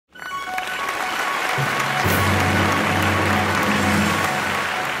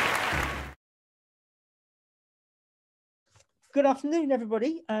Good afternoon,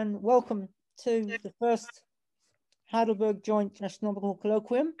 everybody, and welcome to the first Heidelberg Joint Astronomical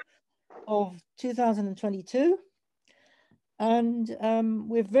Colloquium of 2022. And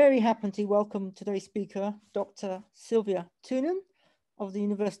we're very happy to welcome today's speaker, Dr. Silvia Toonen of the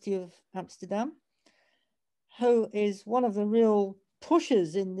University of Amsterdam, who is one of the real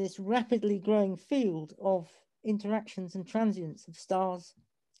pushers in this rapidly growing field of interactions and transients of stars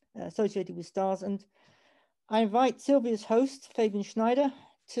associated with stars. And I invite Silvia's host, Fabian Schneider,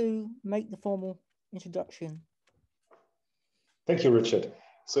 to make the formal introduction. Thank you, Richard.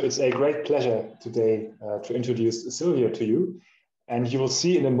 So it's a great pleasure today to introduce Silvia to you. And you will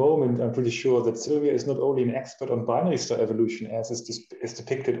see in a moment, I'm pretty sure, that Silvia is not only an expert on binary star evolution, as is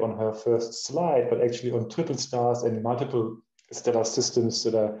depicted on her first slide, but actually on triple stars and multiple stellar systems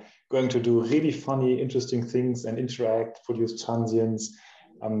that are going to do really funny, interesting things and interact, produce transients.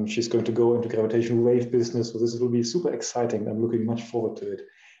 She's going to go into gravitational wave business, so this will be super exciting. I'm looking much forward to it.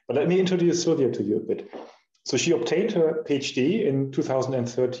 But let me introduce Silvia to you a bit. So she obtained her PhD in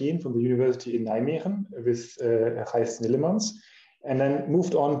 2013 from the University in Nijmegen with Gijs Nillemans, and then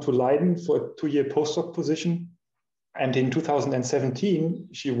moved on to Leiden for a 2-year postdoc position. And in 2017,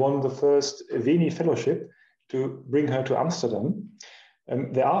 she won the first Veni Fellowship to bring her to Amsterdam.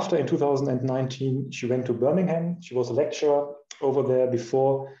 Thereafter, in 2019, she went to Birmingham. She was a lecturer over there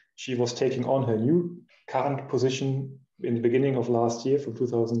before she was taking on her new current position in the beginning of last year, from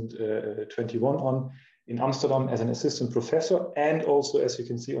 2021 on, in Amsterdam as an assistant professor, and also, as you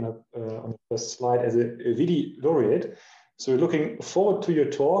can see on the first slide, as a Vidi laureate. So we're looking forward to your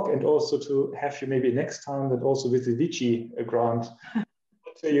talk, and also to have you maybe next time that also with the Vici grant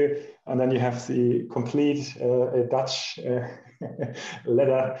to you, and then you have the complete Dutch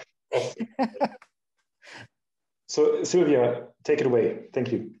letter. So Silvia, take it away.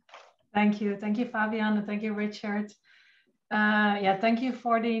 Thank you. Thank you, Fabian, and thank you, Richard. Thank you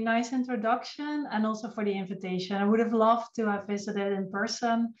for the nice introduction and also for the invitation. I would have loved to have visited in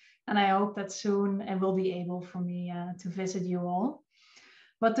person, and I hope that soon it will be able for me to visit you all.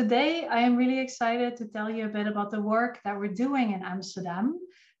 But today I am really excited to tell you a bit about the work that we're doing in Amsterdam.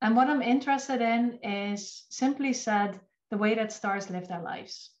 And what I'm interested in is, simply said, the way that stars live their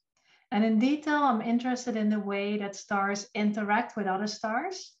lives. And in detail, I'm interested in the way that stars interact with other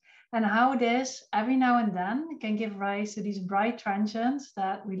stars, and how this, every now and then, can give rise to these bright transients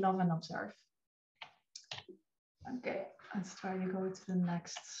that we love and observe. Okay, let's try to go to the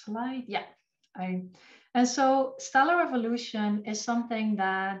next slide. Yeah, and so stellar evolution is something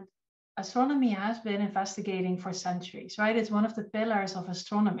that astronomy has been investigating for centuries, right? It's one of the pillars of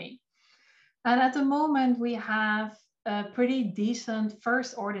astronomy. And at the moment, we have a pretty decent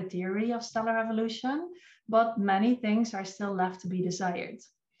first order theory of stellar evolution, but many things are still left to be desired.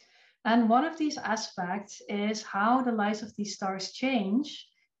 And one of these aspects is how the lives of these stars change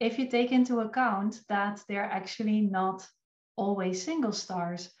if you take into account that they're actually not always single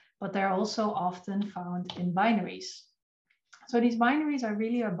stars, but they're also often found in binaries. So these binaries are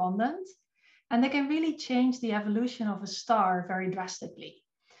really abundant, and they can really change the evolution of a star very drastically.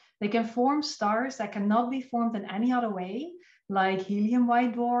 They can form stars that cannot be formed in any other way, like helium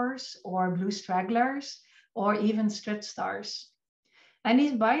white dwarfs or blue stragglers, or even strip stars. And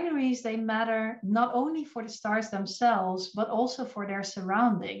these binaries, they matter not only for the stars themselves, but also for their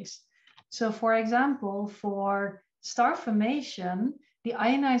surroundings. So for example, for star formation, the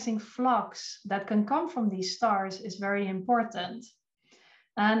ionizing flux that can come from these stars is very important.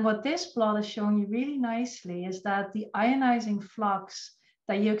 And what this plot is showing you really nicely is that the ionizing flux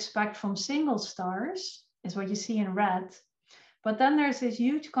that you expect from single stars is what you see in red. But then there's this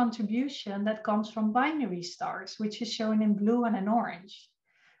huge contribution that comes from binary stars, which is shown in blue and in orange.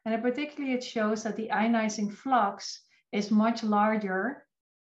 And in particular, it shows that the ionizing flux is much larger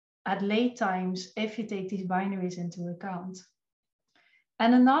at late times if you take these binaries into account.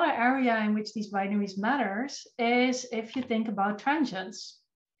 And another area in which these binaries matters is if you think about transients.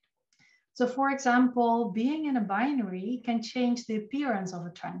 So for example, being in a binary can change the appearance of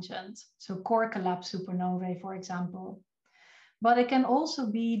a transient. So core collapse supernovae, for example. But it can also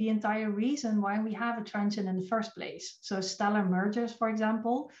be the entire reason why we have a transient in the first place. So stellar mergers, for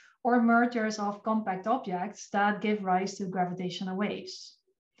example, or mergers of compact objects that give rise to gravitational waves.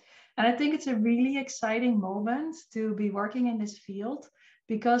 And I think it's a really exciting moment to be working in this field,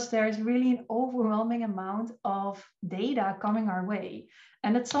 because there's really an overwhelming amount of data coming our way.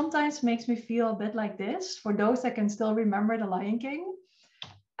 And it sometimes makes me feel a bit like this. For those that can still remember The Lion King,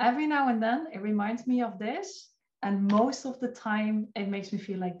 every now and then it reminds me of this. And most of the time it makes me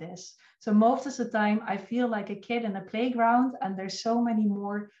feel like this. So most of the time I feel like a kid in a playground, and there's so many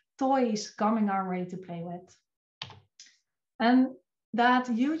more toys coming our way to play with. And that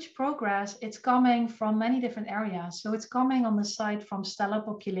huge progress, it's coming from many different areas. So it's coming on the side from stellar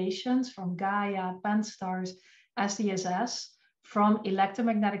populations, from Gaia, pan-stars, SDSS, from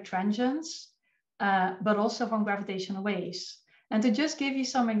electromagnetic transients, but also from gravitational waves. And to just give you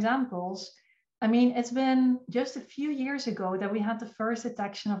some examples, I mean, it's been just a few years ago that we had the first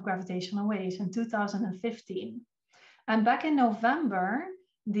detection of gravitational waves in 2015. And back in November,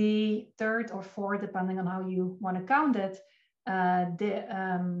 the 3rd or 4th, depending on how you want to count it,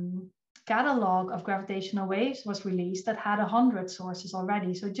 the catalog of gravitational waves was released that had 100 sources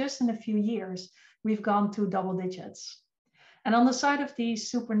already. So just in a few years, we've gone to double digits. And on the side of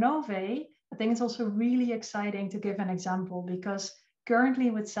these supernovae, I think it's also really exciting to give an example, because currently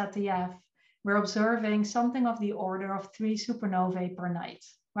with ZTF, we're observing something of the order of 3 supernovae per night,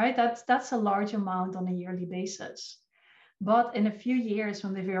 right? That's a large amount on a yearly basis. But in a few years,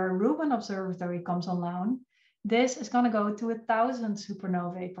 when the Vera Rubin Observatory comes online, this is going to go to 1,000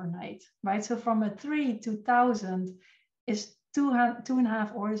 supernovae per night, right? So from a 3 to 1,000 is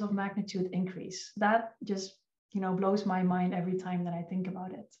 2.5 orders of magnitude increase. That just, blows my mind every time that I think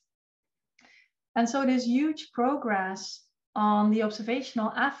about it. And so this huge progress on the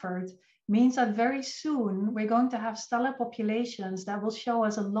observational effort means that very soon we're going to have stellar populations that will show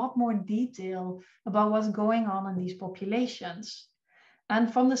us a lot more detail about what's going on in these populations.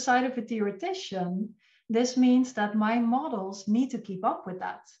 And from the side of a theoretician, this means that my models need to keep up with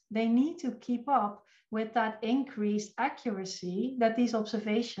that. They need to keep up with that increased accuracy that these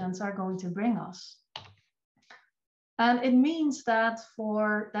observations are going to bring us. And it means that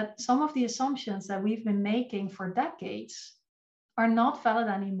some of the assumptions that we've been making for decades are not valid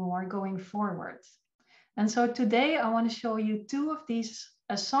anymore going forward. And so today I want to show you 2 of these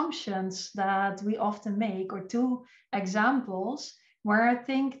assumptions that we often make, or 2 examples where I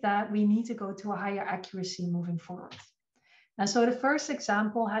think that we need to go to a higher accuracy moving forward. And so the first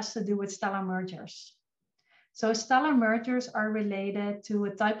example has to do with stellar mergers. So stellar mergers are related to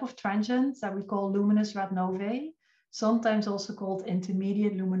a type of transient that we call luminous red novae, sometimes also called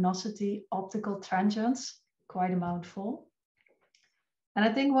intermediate luminosity optical transients, quite a mouthful. And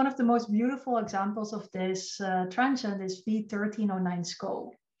I think one of the most beautiful examples of this transient is V1309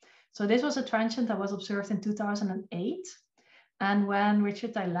 SCO. So this was a transient that was observed in 2008. And when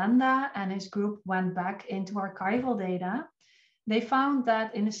Richard Thailenda and his group went back into archival data, they found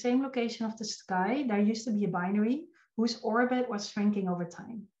that in the same location of the sky, there used to be a binary whose orbit was shrinking over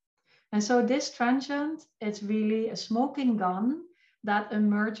time. And so this transient, it's really a smoking gun that a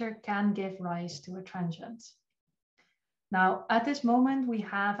merger can give rise to a transient. Now, at this moment, we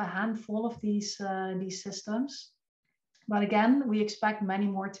have a handful of these systems. But again, we expect many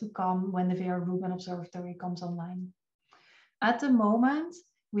more to come when the Vera Rubin Observatory comes online. At the moment,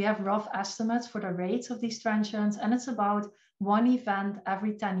 we have rough estimates for the rates of these transients, and it's about 1 event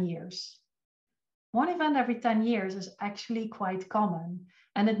every 10 years. 1 event every 10 years is actually quite common.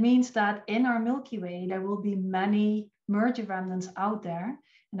 And it means that in our Milky Way, there will be many merger remnants out there.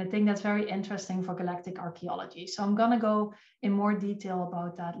 And I think that's very interesting for galactic archaeology. So I'm going to go in more detail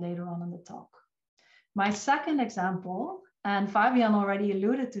about that later on in the talk. My second example, and Fabian already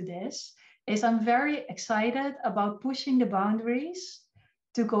alluded to this, is I'm very excited about pushing the boundaries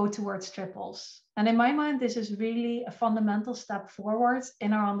to go towards triples. And in my mind, this is really a fundamental step forward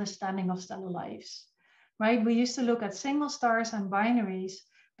in our understanding of stellar lives, right? We used to look at single stars and binaries,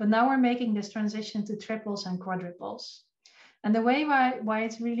 but now we're making this transition to triples and quadruples. And the reason why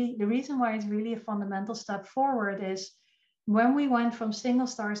it's really a fundamental step forward is when we went from single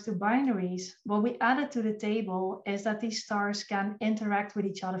stars to binaries, what we added to the table is that these stars can interact with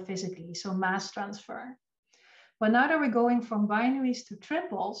each other physically, so mass transfer. But now that we're going from binaries to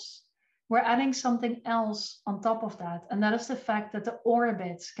triples, we're adding something else on top of that, and that is the fact that the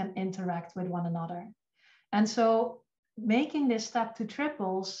orbits can interact with one another. And so making this step to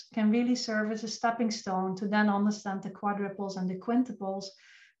triples can really serve as a stepping stone to then understand the quadruples and the quintuples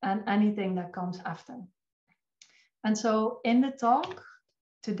and anything that comes after. And so in the talk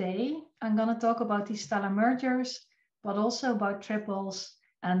today, I'm going to talk about these stellar mergers, but also about triples.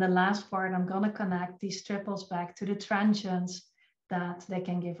 And the last part, I'm going to connect these triples back to the transients that they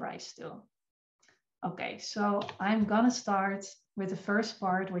can give rise to. Okay, so I'm going to start with the first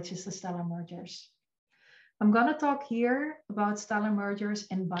part, which is the stellar mergers. I'm going to talk here about stellar mergers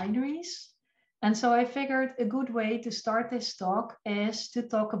in binaries. And so I figured a good way to start this talk is to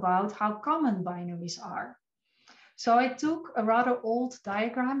talk about how common binaries are. So I took a rather old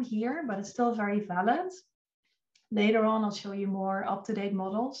diagram here, but it's still very valid. Later on, I'll show you more up-to-date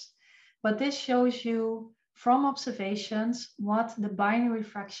models. But this shows you from observations what the binary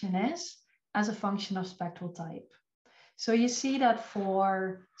fraction is as a function of spectral type. So you see that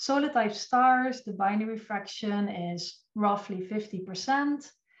for solar type stars, the binary fraction is roughly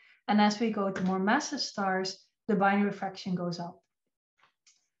 50%. And as we go to more massive stars, the binary fraction goes up.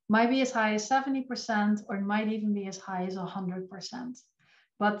 Might be as high as 70%, or it might even be as high as 100%.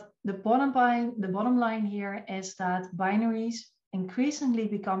 But the bottom line here is that binaries increasingly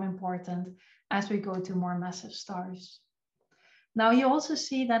become important as we go to more massive stars. Now you also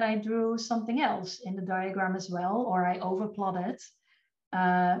see that I drew something else in the diagram as well, or I overplotted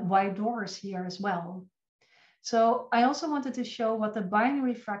white dwarfs here as well. So I also wanted to show what the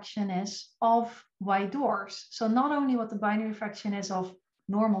binary fraction is of white dwarfs. So not only what the binary fraction is of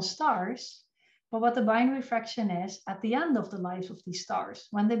normal stars, but what the binary fraction is at the end of the lives of these stars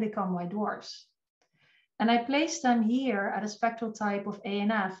when they become white dwarfs. And I placed them here at a spectral type of A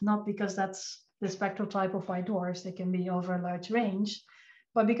and F, not because that's the spectral type of white dwarfs, they can be over a large range,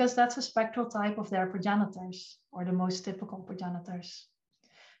 but because that's a spectral type of their progenitors, or the most typical progenitors.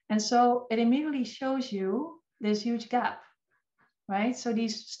 And so it immediately shows you this huge gap, right? So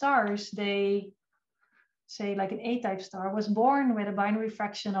these stars, they say like an A-type star was born with a binary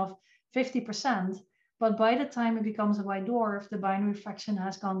fraction of 50%, but by the time it becomes a white dwarf, the binary fraction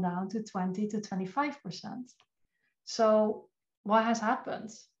has gone down to 20 to 25%. So what has happened?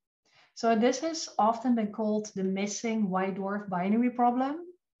 So this has often been called the missing white dwarf binary problem.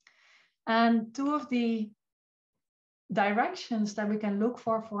 And two of the directions that we can look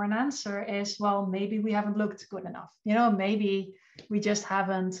for an answer is, well, maybe we haven't looked good enough. You know, maybe we just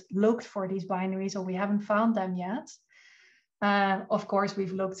haven't looked for these binaries, or we haven't found them yet. Of course,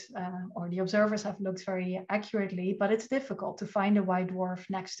 we've looked, or the observers have looked very accurately, but it's difficult to find a white dwarf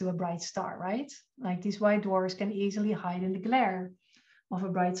next to a bright star, right? Like these white dwarfs can easily hide in the glare of a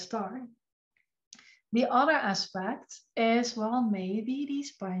bright star. The other aspect is, well, maybe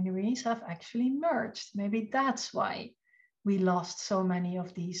these binaries have actually merged. Maybe that's why we lost so many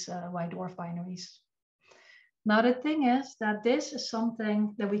of these white dwarf binaries. Now, the thing is that this is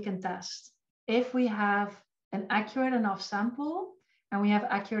something that we can test if we have an accurate enough sample and we have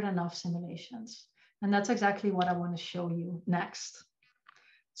accurate enough simulations. And that's exactly what I want to show you next.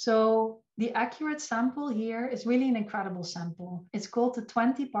 So the accurate sample here is really an incredible sample. It's called the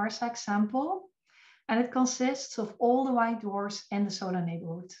 20 parsec sample, and it consists of all the white dwarfs in the solar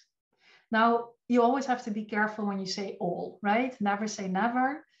neighborhood. Now, you always have to be careful when you say all, right? Never say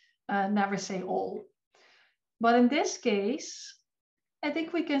never, never say all. But in this case, I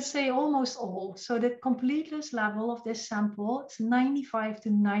think we can say almost all. So the completeness level of this sample is 95 to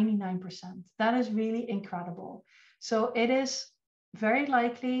 99%. That is really incredible. So it is very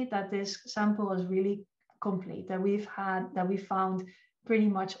likely that this sample is really complete, that we found pretty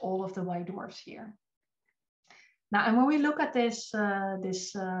much all of the white dwarfs here. Now, and when we look at this,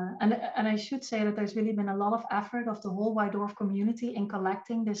 and I should say that there's really been a lot of effort of the whole white dwarf community in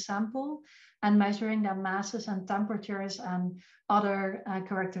collecting this sample and measuring their masses and temperatures and other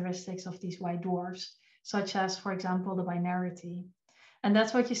characteristics of these white dwarfs, such as, for example, the binarity. And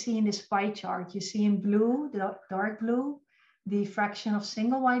that's what you see in this pie chart. You see in blue, the dark blue, the fraction of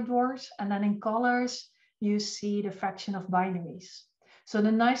single white dwarfs, and then in colors, you see the fraction of binaries. So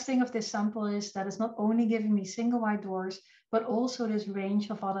the nice thing of this sample is that it's not only giving me single white dwarfs, but also this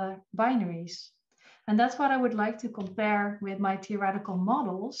range of other binaries. And that's what I would like to compare with my theoretical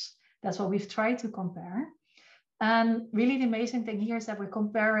models. That's what we've tried to compare. And really the amazing thing here is that we're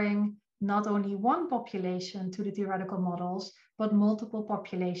comparing not only one population to the theoretical models, but multiple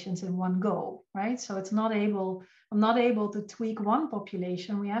populations in one go, right? So I'm not able to tweak one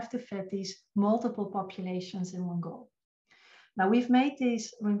population. We have to fit these multiple populations in one go. Now we've made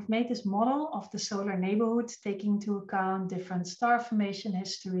this model of the solar neighborhood, taking into account different star formation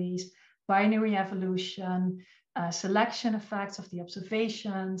histories, binary evolution, selection effects of the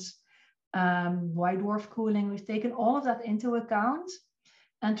observations, white dwarf cooling. We've taken all of that into account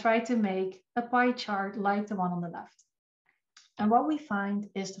and tried to make a pie chart like the one on the left. And what we find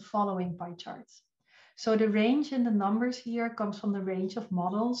is the following pie chart. So the range in the numbers here comes from the range of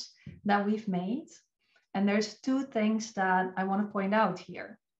models that we've made. And there's two things that I want to point out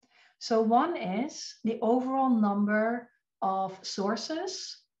here. So one is the overall number of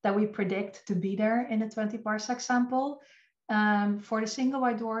sources that we predict to be there in the 20 parsec sample for the single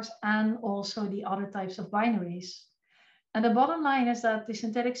white dwarfs and also the other types of binaries. And the bottom line is that the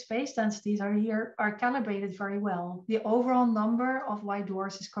synthetic space densities are calibrated very well. The overall number of white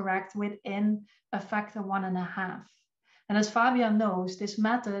dwarfs is correct within a factor 1.5. And as Fabian knows, this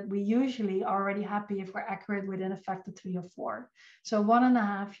method, we usually are already happy if we're accurate within a factor 3 or 4. So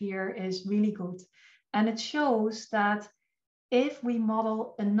 1.5 here is really good. And it shows that if we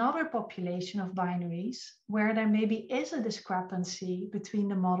model another population of binaries where there maybe is a discrepancy between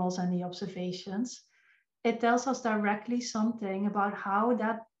the models and the observations, it tells us directly something about how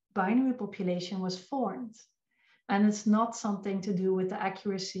that binary population was formed. And it's not something to do with the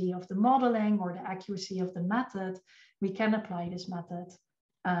accuracy of the modeling or the accuracy of the method. We can apply this method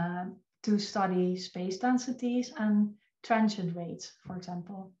to study space densities and transient rates, for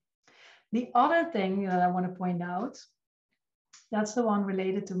example. The other thing that I want to point out, that's the one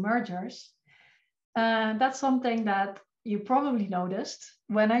related to mergers. That's something that you probably noticed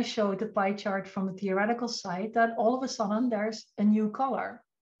when I showed the pie chart from the theoretical side, that all of a sudden there's a new color.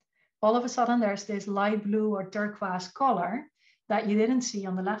 All of a sudden there's this light blue or turquoise color that you didn't see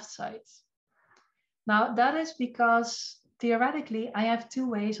on the left side. Now that is because theoretically I have two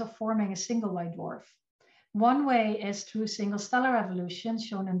ways of forming a single white dwarf. One way is through single stellar evolution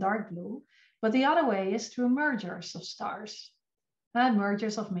shown in dark blue, but the other way is through mergers of stars.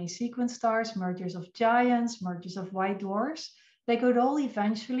 Mergers of main sequence stars, mergers of giants, mergers of white dwarfs, they could all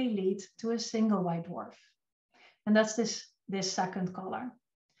eventually lead to a single white dwarf. And that's this second color.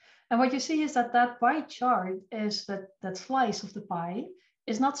 And what you see is that pie chart is that slice of the pie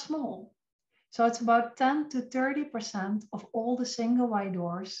is not small. So it's about 10 to 30% of all the single white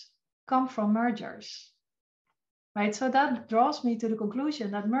dwarfs come from mergers. Right? So that draws me to the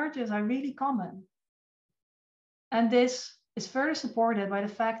conclusion that mergers are really common. And this is further supported by the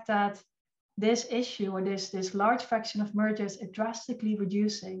fact that this issue, or this large fraction of mergers, is drastically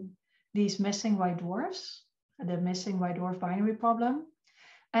reducing these missing white dwarfs, the missing white dwarf binary problem.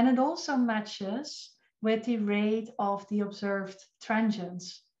 And it also matches with the rate of the observed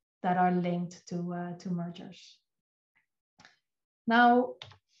transients that are linked to mergers. Now,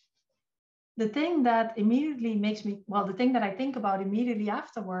 the thing that immediately makes me, well, the thing that I think about immediately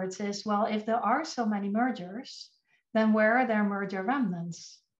afterwards is, well, if there are so many mergers, then where are their merger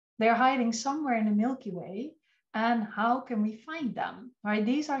remnants? They're hiding somewhere in the Milky Way, and how can we find them, right?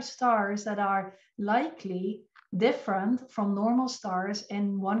 These are stars that are likely different from normal stars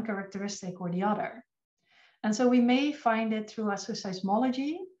in one characteristic or the other. And so we may find it through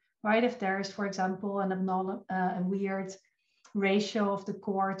astroseismology, right? If there is, for example, a weird ratio of the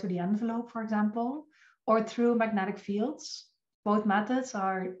core to the envelope, for example, or through magnetic fields. Both methods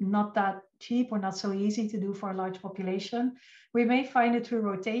are not that cheap or not so easy to do for a large population. We may find it through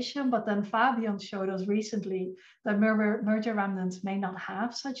rotation, but then Fabian showed us recently that merger remnants may not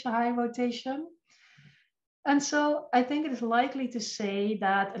have such a high rotation. And so I think it is likely to say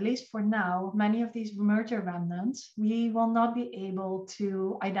that, at least for now, many of these merger remnants, we will not be able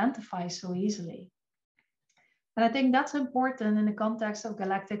to identify so easily. And I think that's important in the context of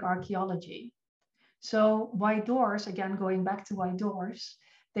galactic archaeology. So white dwarfs, again, going back to white dwarfs,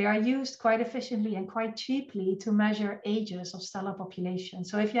 they are used quite efficiently and quite cheaply to measure ages of stellar population.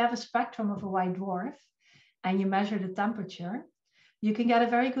 So if you have a spectrum of a white dwarf and you measure the temperature, you can get a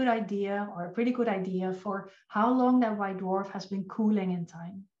very good idea, or a pretty good idea, for how long that white dwarf has been cooling in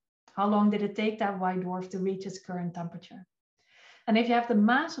time. How long did it take that white dwarf to reach its current temperature? And if you have the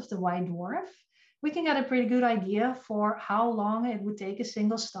mass of the white dwarf, we can get a pretty good idea for how long it would take a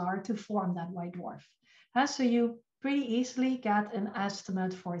single star to form that white dwarf. So you pretty easily get an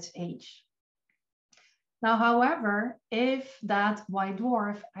estimate for its age. Now, however, if that white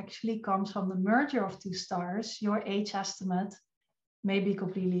dwarf actually comes from the merger of two stars, your age estimate may be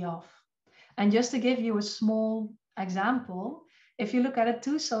completely off. And just to give you a small example, if you look at a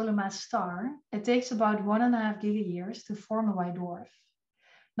 2 solar mass star, it takes about 1.5 gigayears to form a white dwarf.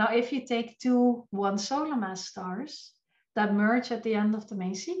 Now, if you take 2 1 solar mass stars that merge at the end of the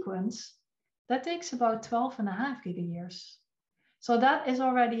main sequence, that takes about 12.5 gigayears. So that is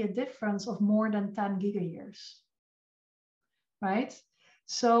already a difference of more than 10 gigayears, right?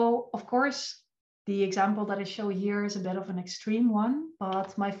 So, of course, the example that I show here is a bit of an extreme one,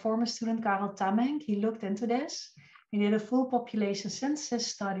 but my former student, Karel Temming, he looked into this. He did a full population synthesis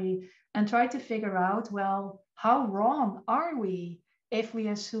study and tried to figure out, well, how wrong are we if we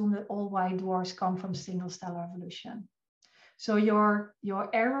assume that all white dwarfs come from single stellar evolution? So your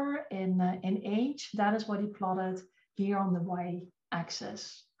error in age, that is what he plotted here on the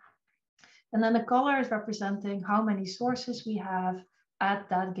y-axis. And then the color is representing how many sources we have at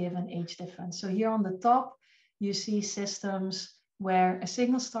that given age difference. So here on the top, you see systems where a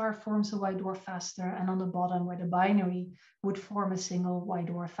single star forms a white dwarf faster, and on the bottom where the binary would form a single white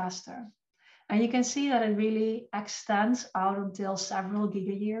dwarf faster. And you can see that it really extends out until several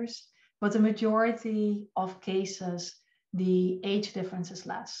gigayears, but the majority of cases, the age difference is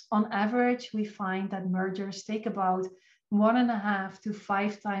less. On average, we find that mergers take about 1.5 to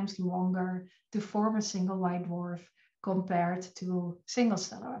 5 times longer to form a single white dwarf compared to single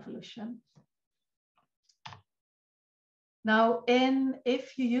stellar evolution. Now,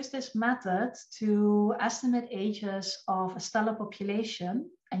 if you use this method to estimate ages of a stellar population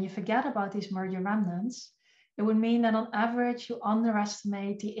and you forget about these merger remnants, it would mean that on average you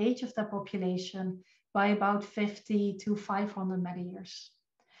underestimate the age of the population by about 50 to 500 megayears.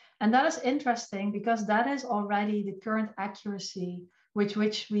 And that is interesting because that is already the current accuracy with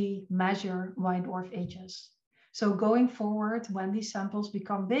which we measure white dwarf ages. So going forward, when these samples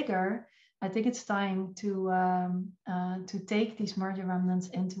become bigger, I think it's time to take these merger remnants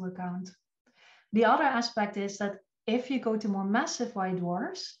into account. The other aspect is that if you go to more massive white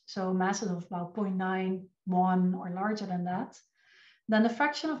dwarfs, so masses of about 0.91 or larger than that, then the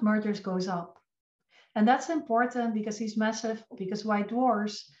fraction of mergers goes up. And that's important because white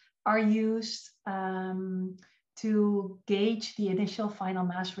dwarfs are used to gauge the initial final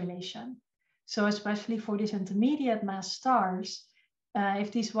mass relation. So especially for these intermediate mass stars,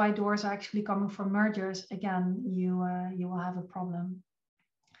 if these white dwarfs are actually coming from mergers, again, you will have a problem.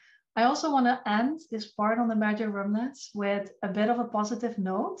 I also want to end this part on the merger remnants with a bit of a positive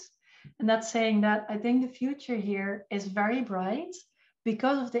note. And that's saying that I think the future here is very bright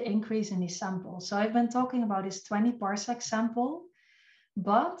because of the increase in these samples. So I've been talking about this 20 parsec sample,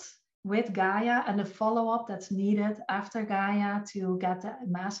 but with Gaia and the follow-up that's needed after Gaia to get the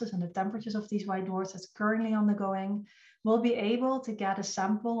masses and the temperatures of these white dwarfs that's currently undergoing, we'll be able to get a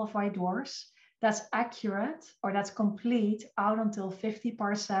sample of white dwarfs that's accurate or that's complete out until 50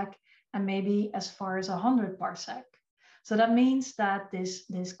 parsec and maybe as far as 100 parsec. So that means that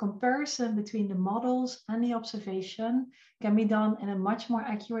this comparison between the models and the observation can be done in a much more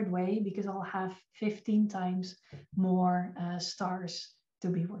accurate way because I'll have 15 times more stars to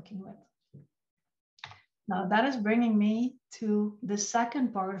be working with. Now that is bringing me to the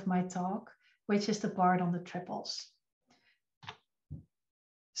second part of my talk, which is the part on the triples.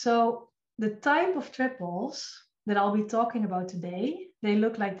 So the type of triples that I'll be talking about today, they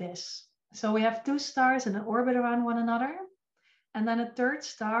look like this. So we have two stars in an orbit around one another, and then a third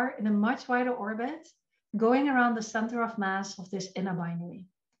star in a much wider orbit going around the center of mass of this inner binary.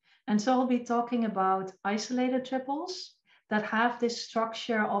 And so I'll be talking about isolated triples that have this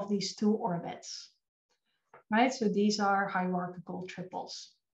structure of these two orbits, right? So these are hierarchical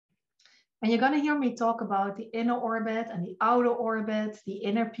triples. And you're going to hear me talk about the inner orbit and the outer orbit, the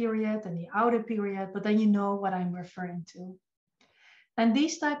inner period and the outer period, but then you know what I'm referring to. And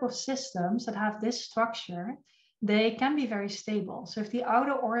these type of systems that have this structure, they can be very stable. So if the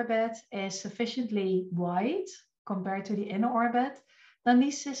outer orbit is sufficiently wide compared to the inner orbit, then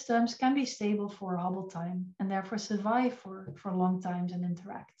these systems can be stable for a Hubble time and therefore survive for long times and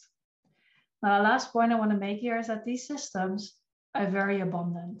interact. Now, the last point I want to make here is that these systems are very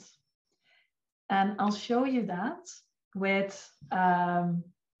abundant. And I'll show you that with a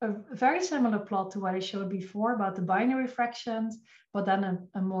very similar plot to what I showed before about the binary fractions, but then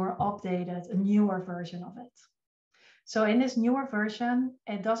a more updated, a newer version of it. So in this newer version,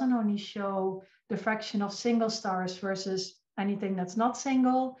 it doesn't only show the fraction of single stars versus anything that's not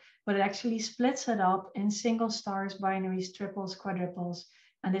single, but it actually splits it up in single stars, binaries, triples, quadruples,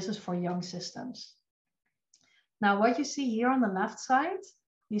 and this is for young systems. Now, what you see here on the left side,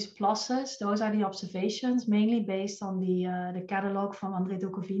 these pluses, those are the observations, mainly based on the catalog from André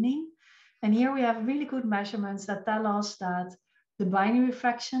Ducovini. And here we have really good measurements that tell us that the binary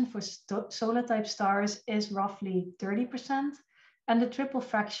fraction for solar type stars is roughly 30%, and the triple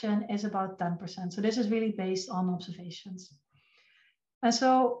fraction is about 10%. So this is really based on observations. And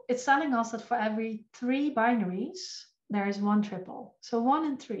so it's telling us that for every 3 binaries, there is 1 triple. So 1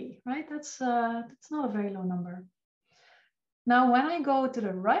 in 3, right? That's not a very low number. Now, when I go to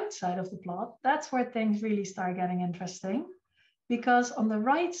the right side of the plot, that's where things really start getting interesting, because on the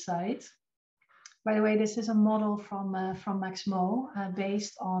right side, by the way, this is a model from Max Mo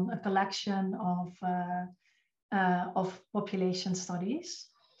based on a collection of population studies.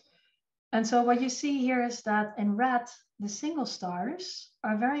 And so what you see here is that in red, the single stars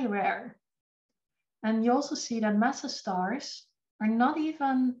are very rare. And you also see that massive stars are not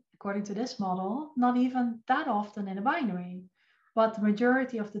even, according to this model, not even that often in a binary, but the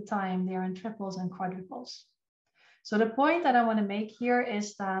majority of the time they are in triples and quadruples. So the point that I want to make here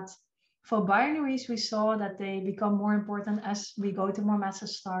is that for binaries, we saw that they become more important as we go to more massive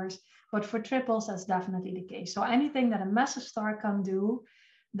stars, but for triples, that's definitely the case. So anything that a massive star can do,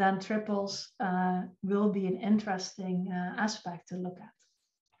 then triples will be an interesting aspect to look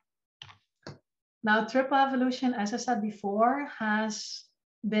at. Now, triple evolution, as I said before, has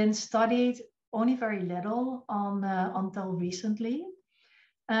been studied only very little until recently.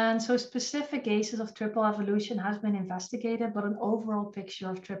 And so specific cases of triple evolution has been investigated, but an overall picture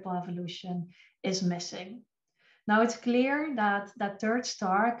of triple evolution is missing. Now it's clear that that third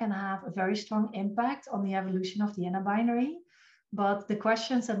star can have a very strong impact on the evolution of the inner binary. But the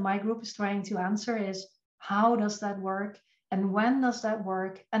questions that my group is trying to answer is, how does that work? And when does that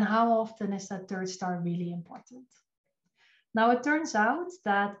work? And how often is that third star really important? Now, it turns out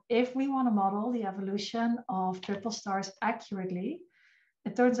that if we want to model the evolution of triple stars accurately,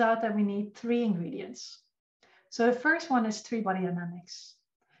 it turns out that we need 3 ingredients. So the first one is 3-body dynamics,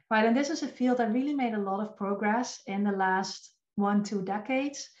 right? And this is a field that really made a lot of progress in the last 1-2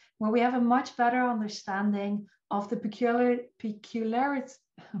 decades, where we have a much better understanding of the peculiarity,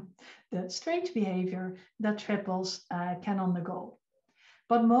 the strange behavior that triples can undergo.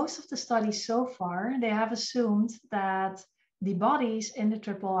 But most of the studies so far, they have assumed that the bodies in the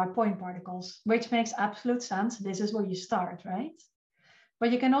triple are point particles, which makes absolute sense. This is where you start, right?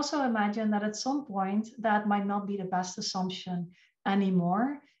 But you can also imagine that at some point that might not be the best assumption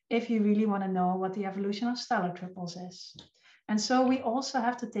anymore if you really want to know what the evolution of stellar triples is. And so we also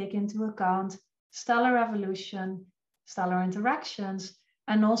have to take into account stellar evolution, stellar interactions,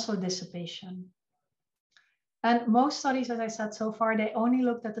 and also dissipation. And most studies, as I said so far, they only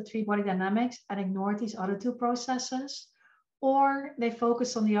looked at the 3-body dynamics and ignored these other 2 processes, or they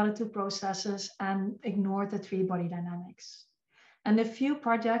focused on the other 2 processes and ignored the 3-body dynamics. And the few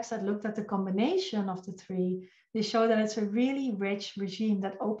projects that looked at the combination of the 3, they show that it's a really rich regime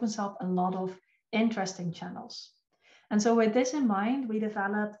that opens up a lot of interesting channels. And so with this in mind, we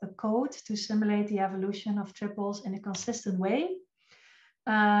developed a code to simulate the evolution of triples in a consistent way.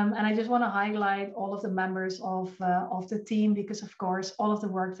 And I just want to highlight all of the members of the team, because of course, all of the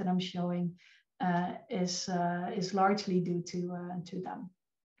work that I'm showing is largely due to them.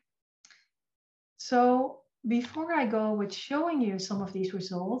 So before I go with showing you some of these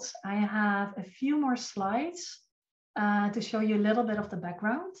results, I have a few more slides to show you a little bit of the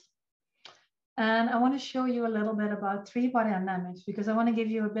background. And I want to show you a little bit about 3-body dynamics, because I want to give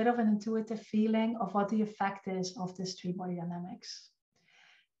you a bit of an intuitive feeling of what the effect is of this 3-body dynamics.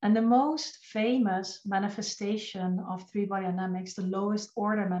 And the most famous manifestation of 3-body dynamics, the lowest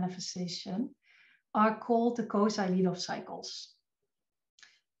order manifestation, are called the Kozai-Lidov cycles.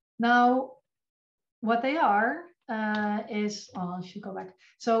 Now, what they are is, oh, I should go back.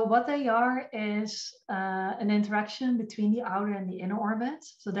 So what they are is an interaction between the outer and the inner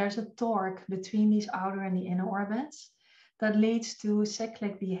orbits. So there's a torque between these outer and the inner orbits that leads to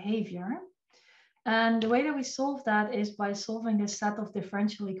cyclic behavior. And the way that we solve that is by solving this set of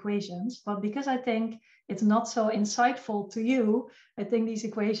differential equations. But because I think it's not so insightful to you, I think these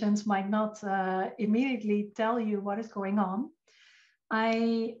equations might not immediately tell you what is going on.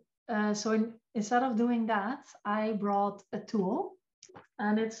 Instead of doing that, I brought a tool,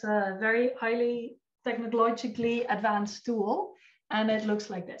 and it's a very highly technologically advanced tool, and it looks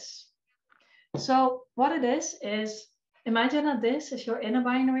like this. So what it is imagine that this is your inner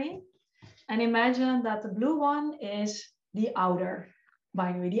binary, and imagine that the blue one is the outer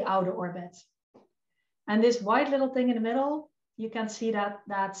binary, the outer orbit. And this white little thing in the middle, you can see that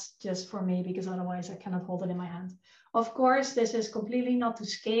that's just for me, because otherwise I cannot hold it in my hand. Of course, this is completely not to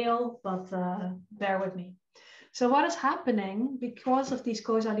scale, but bear with me. So what is happening because of these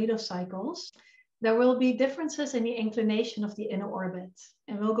Kozai-Lidov cycles, there will be differences in the inclination of the inner orbit.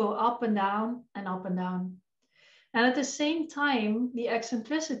 It will go up and down and up and down. And at the same time, the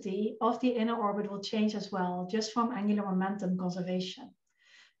eccentricity of the inner orbit will change as well, just from angular momentum conservation.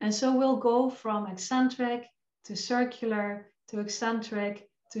 And so we'll go from eccentric to circular to eccentric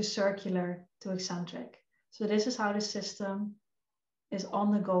to circular to eccentric. So this is how the system is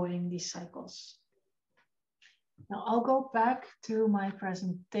undergoing these cycles. Now I'll go back to my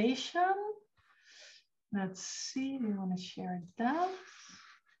presentation. Let's see, we want to share that.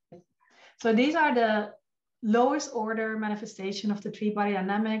 So these are the lowest order manifestation of the 3-body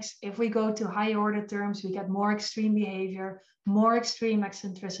dynamics. If we go to higher order terms, we get more extreme behavior, more extreme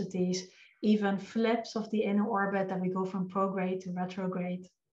eccentricities, even flips of the inner orbit that we go from prograde to retrograde.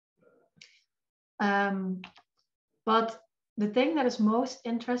 But the thing that is most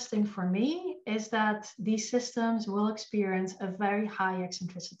interesting for me is that these systems will experience a very high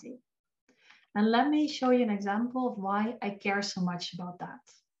eccentricity. And let me show you an example of why I care so much about that.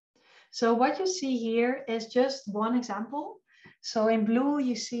 So what you see here is just one example. So in blue,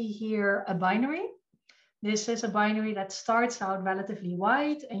 you see here a binary. This is a binary that starts out relatively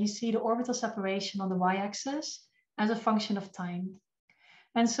wide, and you see the orbital separation on the y-axis as a function of time.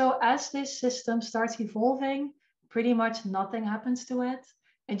 And so as this system starts evolving, pretty much nothing happens to it.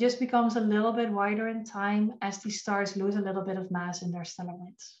 It just becomes a little bit wider in time as these stars lose a little bit of mass in their stellar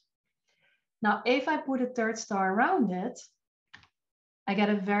winds. Now, if I put a third star around it, I get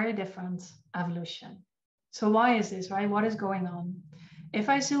a very different evolution. So why is this, right? What is going on? If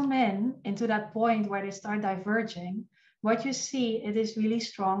I zoom in into that point where they start diverging, what you see, it is really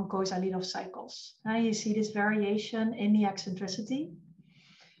strong cosalidal cycles. Now you see this variation in the eccentricity.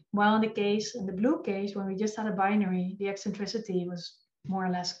 While in the blue case, when we just had a binary, the eccentricity was more or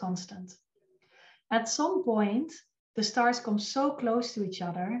less constant. At some point, the stars come so close to each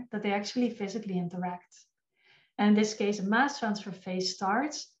other that they actually physically interact. And in this case, a mass transfer phase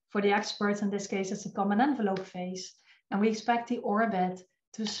starts. For the experts, in this case, it's a common envelope phase. And we expect the orbit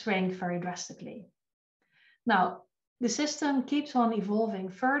to shrink very drastically. Now, the system keeps on evolving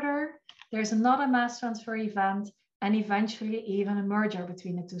further. There's another mass transfer event, and eventually even a merger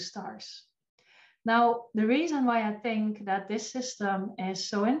between the two stars. Now, the reason why I think that this system is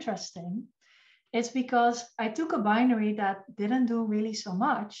so interesting is because I took a binary that didn't do really so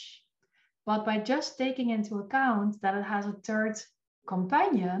much, but by just taking into account that it has a third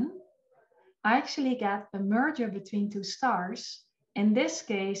companion, I actually get a merger between two stars. In this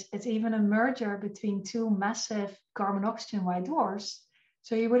case, it's even a merger between two massive carbon-oxygen white dwarfs.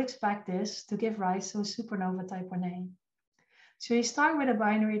 So you would expect this to give rise to a supernova type 1a. So you start with a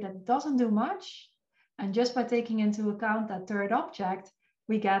binary that doesn't do much, and just by taking into account that third object,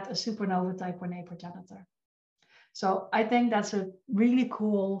 we get a supernova type 1a progenitor. So I think that's a really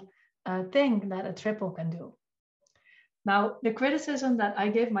cool thing that a triple can do. Now, the criticism that I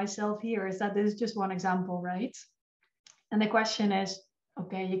give myself here is that this is just one example, right? And the question is,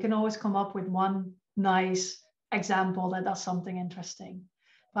 okay, you can always come up with one nice example that does something interesting.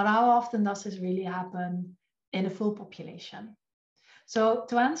 But how often does this really happen in a full population? So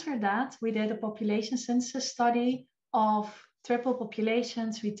to answer that, we did a population synthesis study of triple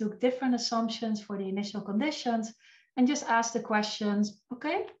populations. We took different assumptions for the initial conditions and just asked the questions,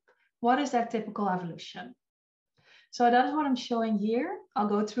 okay, what is their typical evolution? So that is what I'm showing here. I'll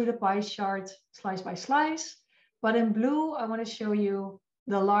go through the pie chart slice by slice, but in blue, I want to show you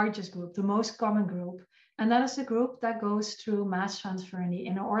the largest group, the most common group. And that is the group that goes through mass transfer in the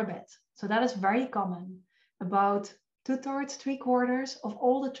inner orbit. So that is very common. About 2/3, 3/4 of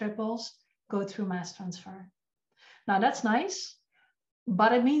all the triples go through mass transfer. Now that's nice,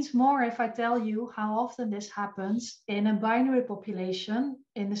 but it means more if I tell you how often this happens in a binary population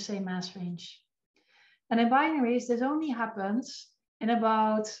in the same mass range. And in binaries, this only happens in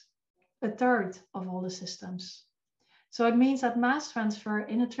about 1/3 of all the systems. So it means that mass transfer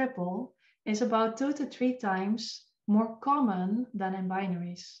in a triple is about 2 to 3 times more common than in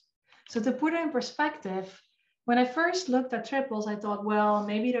binaries. So to put it in perspective, when I first looked at triples, I thought, well,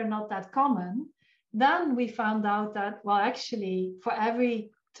 maybe they're not that common. Then we found out that, well, actually, for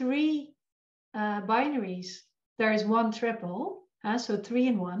every 3 binaries, there is 1 triple, so 3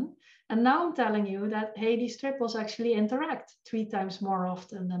 in 1. And now I'm telling you that, hey, these triples actually interact 3 times more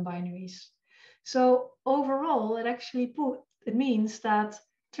often than binaries. So overall, it means that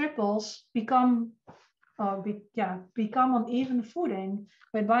triples become on even footing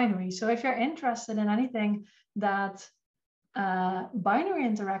with binaries. So if you're interested in anything that binary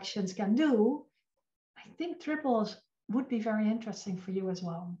interactions can do, I think triples would be very interesting for you as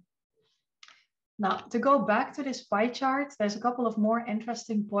well. Now, to go back to this pie chart, there's a couple of more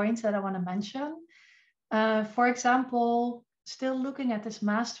interesting points that I want to mention. For example, still looking at this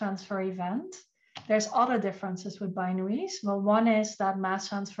mass transfer event, there's other differences with binaries. Well, one is that mass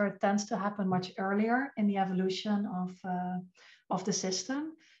transfer tends to happen much earlier in the evolution of the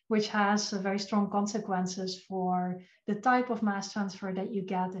system, which has very strong consequences for the type of mass transfer that you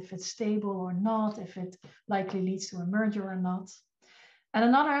get, if it's stable or not, if it likely leads to a merger or not. And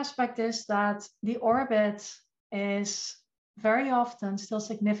another aspect is that the orbit is very often still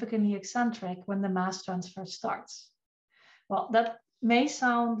significantly eccentric when the mass transfer starts. Well, that may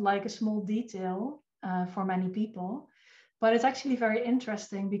sound like a small detail for many people, but it's actually very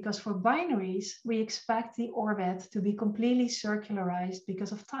interesting because for binaries, we expect the orbit to be completely circularized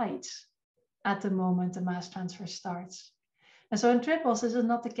because of tides at the moment the mass transfer starts. And so in triples, this is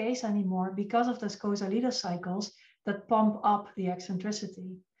not the case anymore because of those cosalidal cycles that pump up the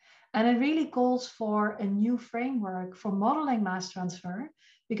eccentricity. And it really calls for a new framework for modeling mass transfer,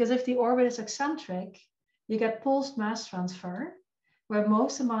 because if the orbit is eccentric, you get pulsed mass transfer, where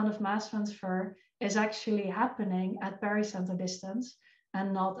most amount of mass transfer is actually happening at pericenter distance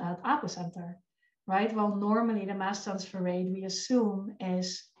and not at apocenter, right? Well, normally the mass transfer rate we assume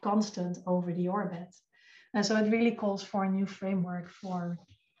is constant over the orbit. And so it really calls for a new framework for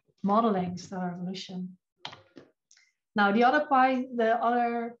modeling stellar evolution. Now, the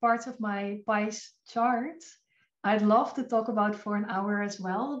other parts of my PI's chart, I'd love to talk about for an hour as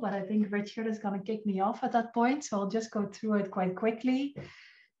well, but I think Richard is going to kick me off at that point. So I'll just go through it quite quickly.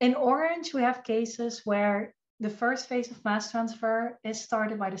 In orange, we have cases where the first phase of mass transfer is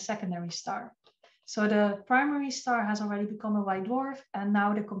started by the secondary star. So the primary star has already become a white dwarf, and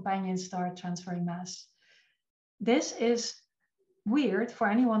now the companion star transferring mass. This is weird for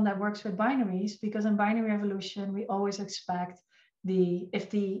anyone that works with binaries, because in binary evolution, we always expect if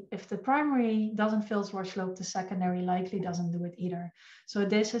the primary doesn't fill Schwarzschild slope, the secondary likely doesn't do it either. So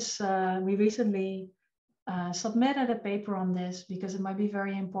this is, we recently submitted a paper on this because it might be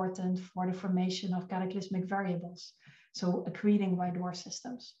very important for the formation of cataclysmic variables, so accreting white dwarf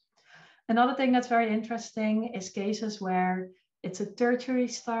systems. Another thing that's very interesting is cases where it's a tertiary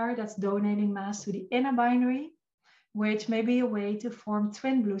star that's donating mass to the inner binary, which may be a way to form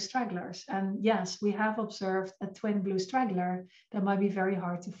twin blue stragglers. And yes, we have observed a twin blue straggler that might be very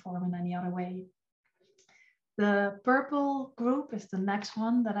hard to form in any other way. The purple group is the next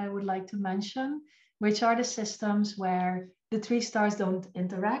one that I would like to mention, which are the systems where the three stars don't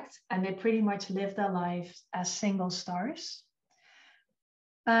interact and they pretty much live their lives as single stars.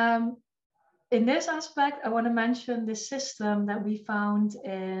 In this aspect, I want to mention this system that we found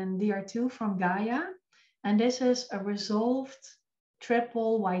in DR2 from Gaia. And this is a resolved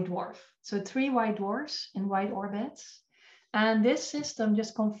triple white dwarf. So 3 white dwarfs in white orbits. And this system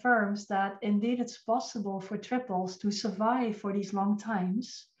just confirms that indeed it's possible for triples to survive for these long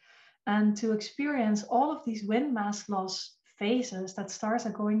times and to experience all of these wind mass loss phases that stars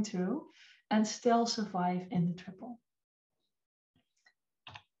are going through and still survive in the triple.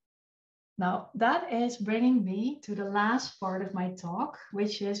 Now, that is bringing me to the last part of my talk,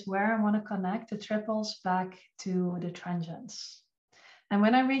 which is where I want to connect the triples back to the transients. And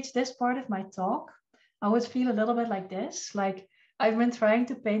when I reach this part of my talk, I always feel a little bit like this. Like I've been trying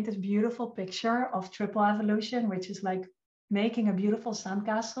to paint this beautiful picture of triple evolution, which is like making a beautiful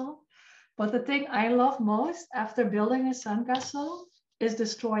sandcastle. But the thing I love most after building a sandcastle is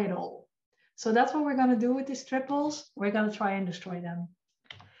destroy it all. So that's what we're going to do with these triples. We're going to try and destroy them.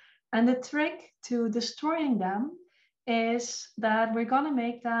 And the trick to destroying them is that we're going to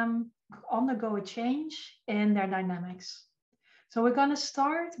make them undergo a change in their dynamics. So we're going to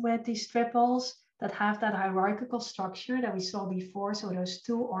start with these triples that have that hierarchical structure that we saw before. So those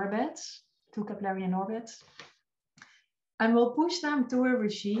 2 orbits, 2 Keplerian orbits. And we'll push them to a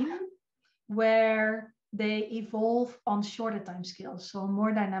regime where they evolve on shorter timescales, so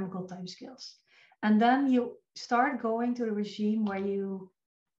more dynamical timescales. And then you start going to the regime where you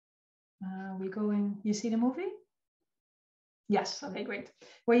you see the movie? Yes, okay, great.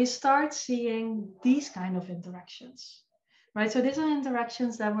 Where you start seeing these kind of interactions, right? So these are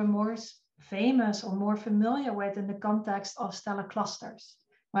interactions that we're more famous or more familiar with in the context of stellar clusters,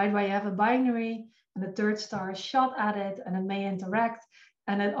 right? Where you have a binary and the third star is shot at it and it may interact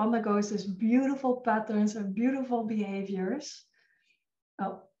and it undergoes these beautiful patterns and beautiful behaviors.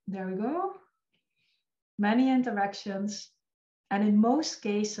 Oh, there we go. Many interactions. And in most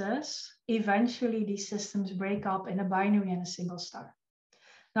cases, eventually these systems break up in a binary and a single star.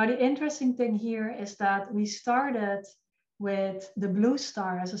 Now, the interesting thing here is that we started with the blue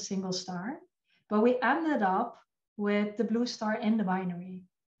star as a single star, but we ended up with the blue star in the binary.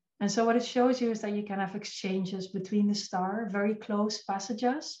 And so what it shows you is that you can have exchanges between the star, very close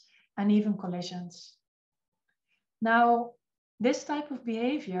passages, and even collisions. Now, this type of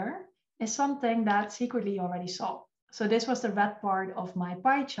behavior is something that secretly you already saw. So this was the red part of my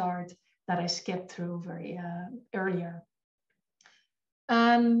pie chart that I skipped through very earlier.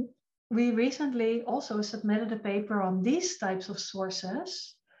 And we recently also submitted a paper on these types of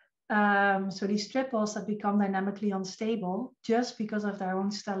sources. So these triples that become dynamically unstable just because of their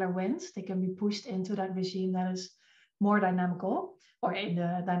own stellar winds, they can be pushed into that regime that is more dynamical, or in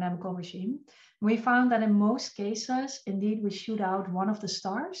the dynamical regime. We found that in most cases, indeed, we shoot out one of the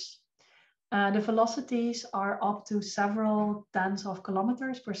stars. The velocities are up to several tens of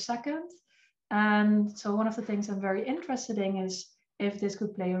kilometers per second. And so one of the things I'm very interested in is if this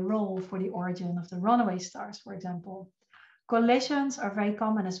could play a role for the origin of the runaway stars, for example. Collisions are very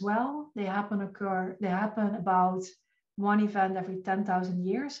common as well. They happen about one event every 10,000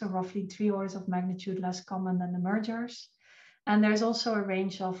 years, so roughly 3 orders of magnitude less common than the mergers. And there's also a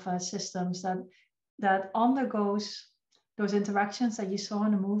range of systems that undergoes those interactions that you saw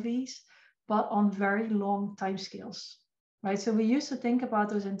in the movies, but on very long timescales, right? So we used to think about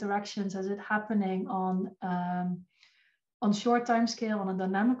those interactions as it happening on short timescale, on a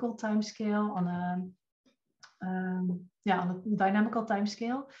dynamical timescale, on a dynamical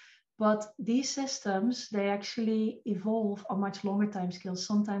timescale. But these systems, they actually evolve on much longer timescales,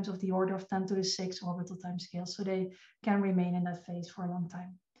 sometimes of the order of 10 to the 6 orbital timescales. So they can remain in that phase for a long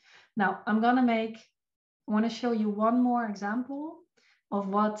time. Now, I want to show you one more example of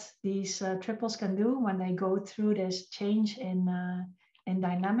what these triples can do when they go through this change in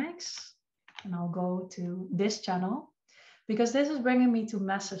dynamics. And I'll go to this channel, because this is bringing me to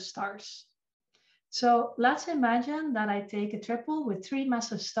massive stars. So let's imagine that I take a triple with 3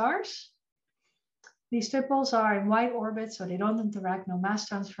 massive stars. These triples are in wide orbit, so they don't interact, no mass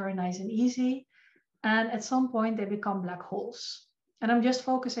transfer, nice and easy. And at some point, they become black holes. And I'm just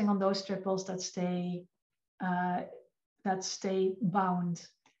focusing on those triples that stay bound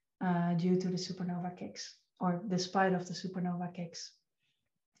due to the supernova kicks, or despite of the supernova kicks.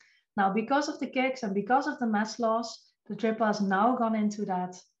 Now, because of the kicks and because of the mass loss, the triple has now gone into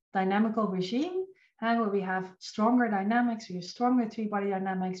that dynamical regime, and where we have stronger dynamics, we have stronger 3-body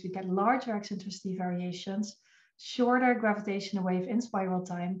dynamics, we get larger eccentricity variations, shorter gravitational wave in spiral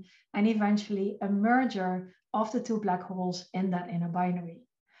time, and eventually a merger of the 2 black holes in that inner binary.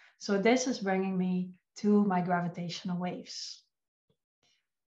 So this is bringing me to my gravitational waves.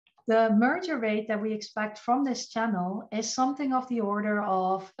 The merger rate that we expect from this channel is something of the order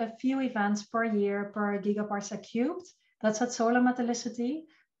of a few events per year per gigaparsec cubed. That's at solar metallicity.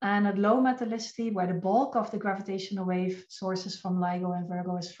 And at low metallicity, where the bulk of the gravitational wave sources from LIGO and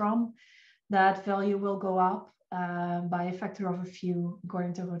Virgo is from, that value will go up by a factor of a few,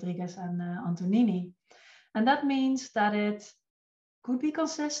 according to Rodriguez and Antonini. And that means that it could be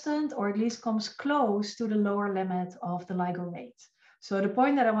consistent, or at least comes close to the lower limit of the LIGO rate. So the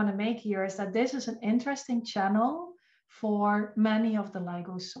point that I want to make here is that this is an interesting channel for many of the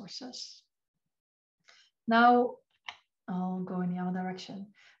LIGO sources. Now, I'll go in the other direction.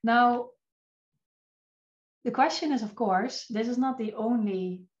 Now, the question is, of course, this is not the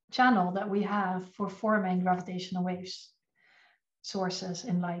only channel that we have for forming gravitational waves sources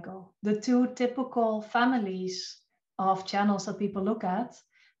in LIGO. The 2 typical families of channels that people look at,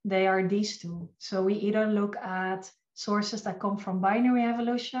 they are these 2. So we either look at sources that come from binary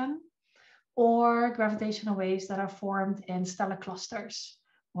evolution, or gravitational waves that are formed in stellar clusters,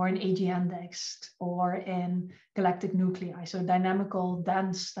 or in AGN-DEX, or in galactic nuclei, so dynamical,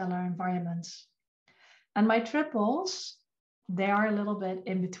 dense stellar environments. And my triples, they are a little bit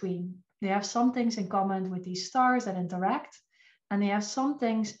in between. They have some things in common with these stars that interact, and they have some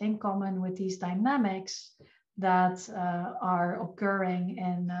things in common with these dynamics that are occurring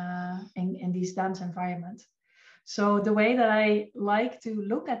in these dense environments. So the way that I like to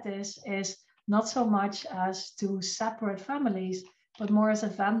look at this is not so much as 2 separate families, but more as a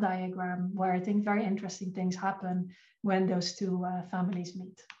Venn diagram, where I think very interesting things happen when those 2 families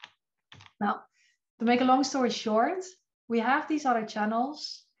meet. Now, to make a long story short, we have these other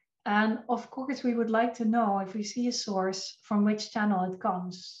channels, and of course we would like to know if we see a source from which channel it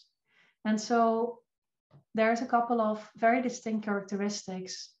comes. And so there's a couple of very distinct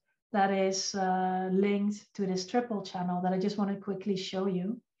characteristics that is linked to this triple channel that I just want to quickly show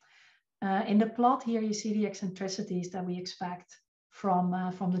you. In the plot here, you see the eccentricities that we expect from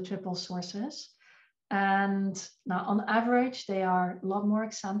the triple sources. And now on average, they are a lot more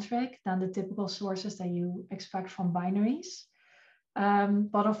eccentric than the typical sources that you expect from binaries.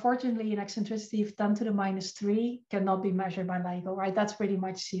 But unfortunately, an eccentricity of 10 to the -3 cannot be measured by LIGO, right? That's pretty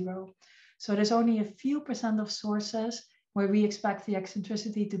much 0. So there's only a few % of sources where we expect the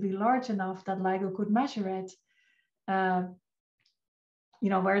eccentricity to be large enough that LIGO could measure it,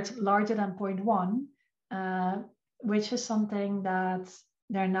 where it's larger than 0.1, which is something that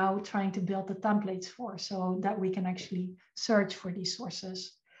they're now trying to build the templates for, so that we can actually search for these sources.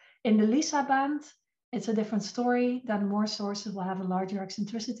 In the LISA band, it's a different story. Then more sources will have a larger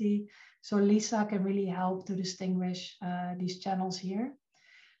eccentricity. So LISA can really help to distinguish these channels here.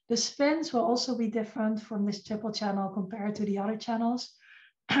 The spins will also be different from this triple channel compared to the other channels.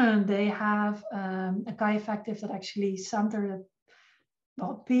 They have a chi effective that actually center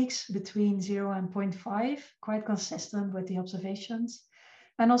peaks between 0 and 0.5, quite consistent with the observations.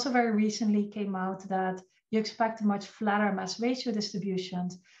 And also very recently came out that you expect a much flatter mass ratio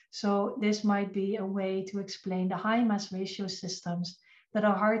distributions. So this might be a way to explain the high mass ratio systems that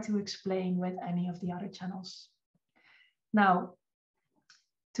are hard to explain with any of the other channels. Now,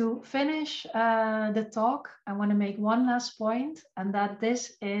 to finish the talk, I want to make one last point, and that this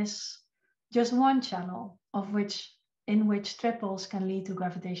is just one channel in which triples can lead to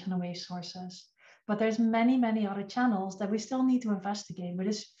gravitational wave sources. But there's many, many other channels that we still need to investigate with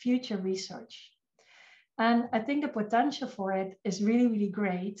this future research. And I think the potential for it is really, really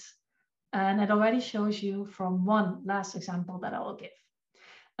great. And it already shows you from one last example that I will give.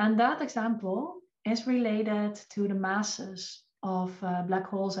 And that example is related to the masses of black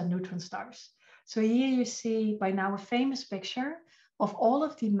holes and neutron stars. So here you see by now a famous picture of all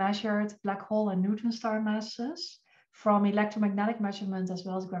of the measured black hole and neutron star masses from electromagnetic measurements as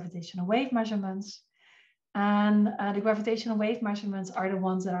well as gravitational wave measurements. And the gravitational wave measurements are the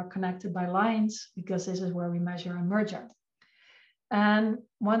ones that are connected by lines, because this is where we measure a merger. And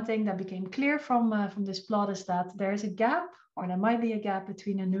one thing that became clear from this plot is that there is a gap, or there might be a gap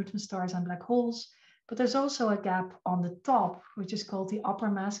between the neutron stars and black holes, but there's also a gap on the top, which is called the upper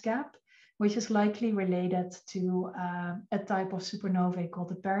mass gap, which is likely related to a type of supernovae called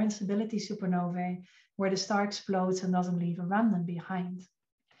the parent stability supernovae, where the star explodes and doesn't leave a remnant behind.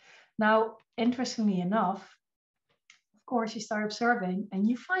 Now, interestingly enough, of course, you start observing and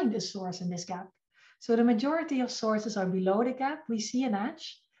you find a source in this gap. So the majority of sources are below the gap. We see an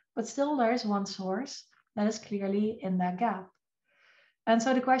edge, but still there is one source that is clearly in that gap. And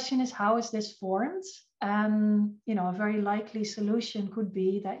so the question is, how is this formed? And a very likely solution could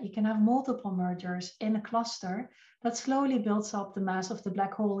be that you can have multiple mergers in a cluster that slowly builds up the mass of the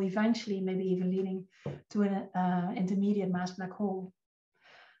black hole, eventually maybe even leading to an intermediate mass black hole.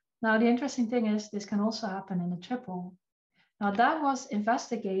 Now, the interesting thing is this can also happen in a triple. Now, that was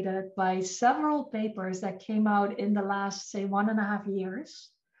investigated by several papers that came out in the last, say, 1.5 years,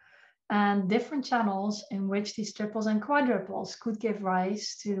 and different channels in which these triples and quadruples could give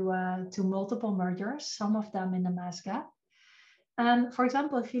rise to multiple mergers, some of them in the mass gap. And for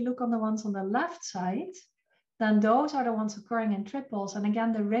example, if you look on the ones on the left side, then those are the ones occurring in triples. And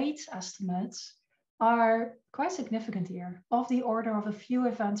again, the rates estimates are quite significant here, of the order of a few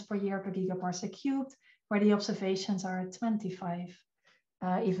events per year per gigaparsec cubed, where the observations are at 25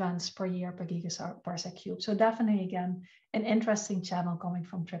 events per year per gigaparsec cubed. So definitely, again, an interesting channel coming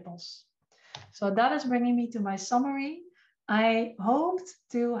from triples. So that is bringing me to my summary. I hoped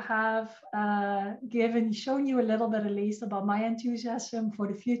to have shown you a little bit at least about my enthusiasm for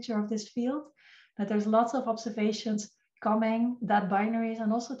the future of this field, that there's lots of observations coming, that binaries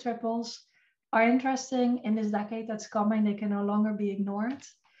and also triples are interesting in this decade that's coming. They can no longer be ignored.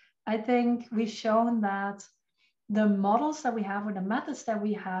 I think we've shown that the models that we have, or the methods that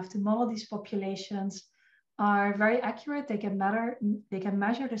we have to model these populations, are very accurate. They can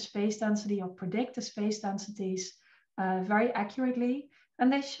measure the space density or predict the space densities very accurately.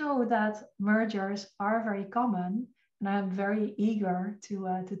 And they show that mergers are very common. And I'm very eager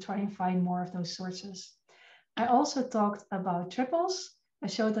to try and find more of those sources. I also talked about triples. I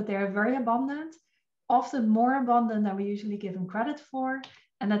showed that they are very abundant, often more abundant than we usually give them credit for,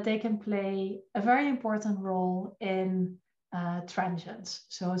 and that they can play a very important role in transients,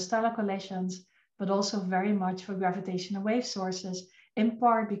 so stellar collisions, but also very much for gravitational wave sources, in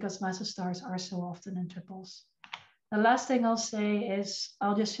part because massive stars are so often in triples. The last thing I'll say is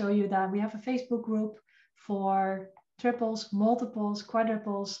I'll just show you that we have a Facebook group for triples, multiples,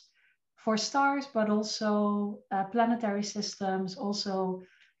 quadruples, for stars, but also planetary systems, also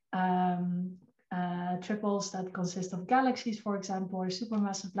triples that consist of galaxies, for example, or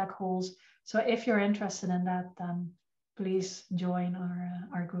supermassive black holes. So if you're interested in that, then please join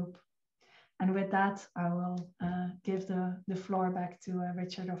our group. And with that, I will give the floor back to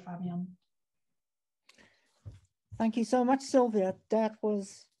Richard or Fabian. Thank you so much, Silvia. That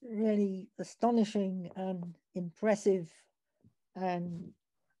was really astonishing and impressive and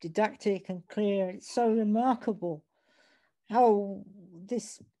didactic and clear. It's so remarkable how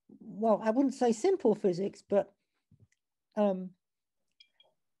this, well, I wouldn't say simple physics, but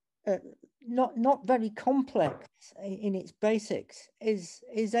not very complex in its basics,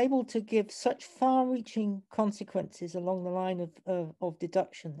 is able to give such far-reaching consequences along the line of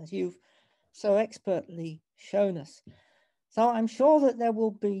deduction, as you've so expertly shown us. So I'm sure that there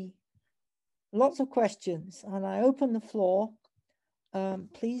will be lots of questions, and I open the floor.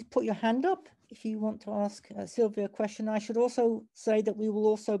 Please put your hand up if you want to ask Silvia a question. I should also say that we will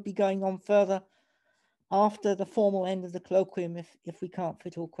also be going on further after the formal end of the colloquium if we can't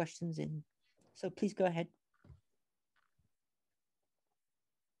fit all questions in. So please go ahead.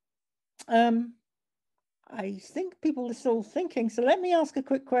 I think people are still thinking, so let me ask a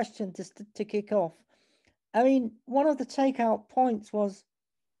quick question just to kick off. I mean, one of the takeout points was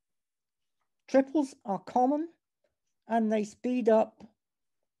triples are common and they speed up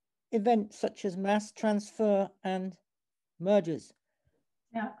events such as mass transfer and mergers.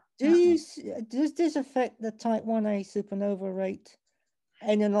 Yeah. Does this affect the type 1a supernova rate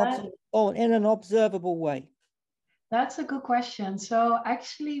in an observable way? That's a good question. So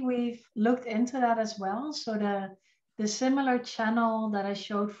actually we've looked into that as well. So the similar channel that I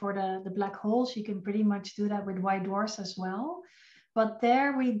showed for the black holes, you can pretty much do that with white dwarfs as well. But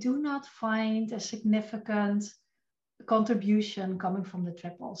there we do not find a significant contribution coming from the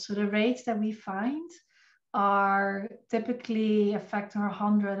triples. So the rates that we find are typically a factor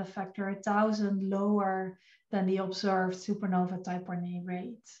 100, a factor 1,000 lower than the observed supernova type 1a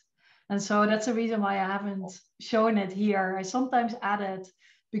rate. And so that's the reason why I haven't shown it here. I sometimes add it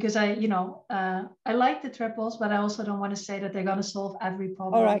because I like the triples, but I also don't want to say that they're going to solve every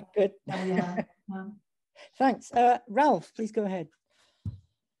problem. All right, good. That we have. Thanks. Ralph, please go ahead.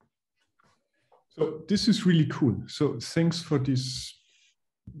 So this is really cool. So thanks for this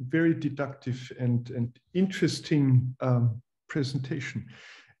very deductive and interesting presentation.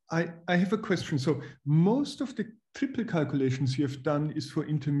 I have a question. So most of the triple calculations you have done is for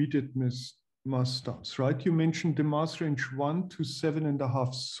intermediate mass stars, right? You mentioned the mass range 1 to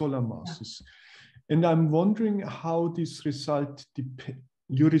 7.5 solar masses. Yeah. And I'm wondering how this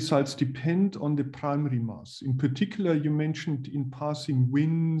your results depend on the primary mass. In particular, you mentioned in passing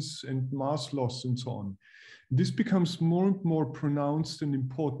winds and mass loss and so on. This becomes more and more pronounced and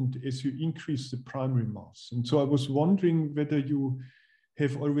important as you increase the primary mass. And so I was wondering whether you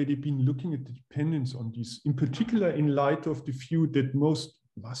have already been looking at the dependence on these, in particular in light of the view that most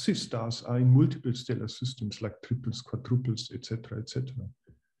massive stars are in multiple stellar systems like triples, quadruples, etc., etc.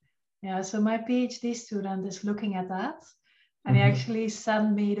 Yeah, so my PhD student is looking at that. And he actually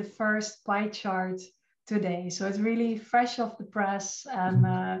sent me the first pie chart today. So it's really fresh off the press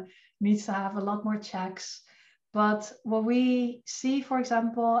and needs to have a lot more checks. But what we see, for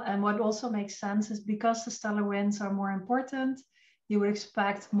example, and what also makes sense is because the stellar winds are more important, you would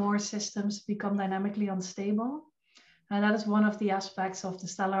expect more systems to become dynamically unstable. And that is one of the aspects of the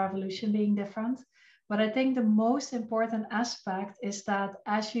stellar evolution being different. But I think the most important aspect is that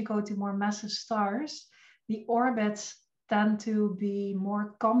as you go to more massive stars, the orbits tend to be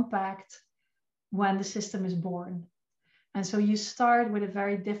more compact when the system is born. And so you start with a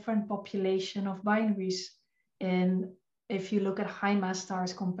very different population of binaries if you look at high mass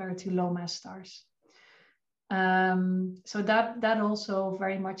stars compared to low mass stars. So that also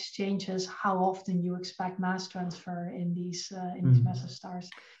very much changes how often you expect mass transfer in these massive stars.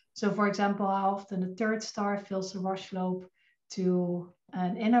 So for example, how often a third star fills the rush slope to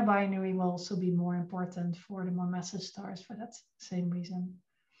an inner binary will also be more important for the more massive stars for that same reason.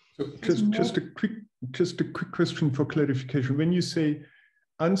 So just a quick question for clarification. When you say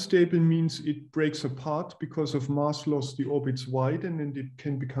unstable means it breaks apart because of mass loss, the orbits widen and it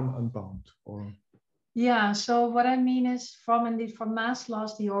can become unbound, or? Yeah, so what I mean is from mass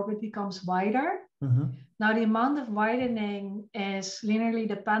loss, the orbit becomes wider. Now the amount of widening is linearly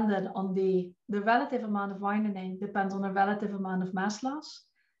dependent on the relative amount of widening depends on the relative amount of mass loss.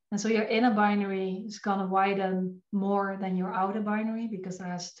 And so your inner binary is gonna widen more than your outer binary because it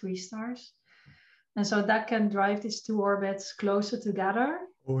has 3 stars. And so that can drive these 2 orbits closer together,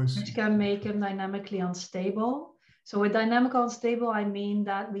 which can make them dynamically unstable. So with dynamical unstable, I mean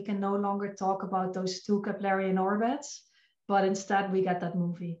that we can no longer talk about those 2 Keplerian orbits, but instead we get that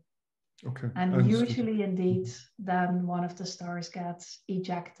movie. Okay. And usually indeed, then one of the stars gets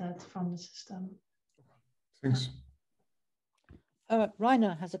ejected from the system. Thanks.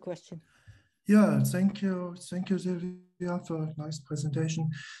 Rainer has a question. Yeah, thank you, Silvia, for a nice presentation.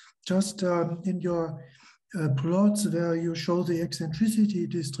 Just in your plots where you show the eccentricity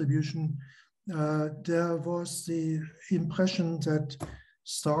distribution, there was the impression that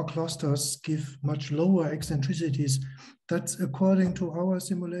star clusters give much lower eccentricities. That's, according to our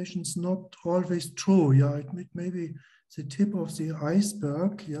simulations, not always true. Yeah, it may be the tip of the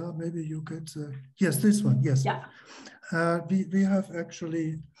iceberg. Yeah, maybe you get the, yes, this one, yes. Yeah. We have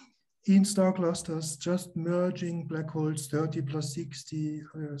actually in star clusters just merging black holes 30 plus 60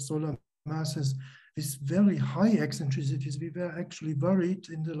 solar masses with very high eccentricities. We were actually worried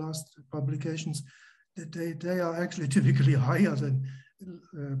in the last publications that they are actually typically higher than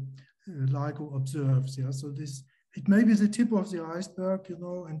LIGO observes. Yeah, so this, it may be the tip of the iceberg, you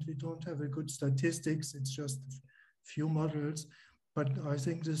know, and we don't have a good statistics. It's just a few models. But I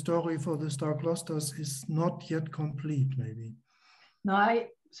think the story for the star clusters is not yet complete, maybe. No,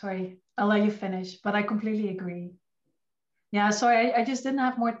 sorry, I'll let you finish, but I completely agree. Yeah, sorry, I just didn't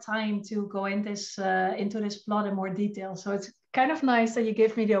have more time to go into this plot in more detail. So it's kind of nice that you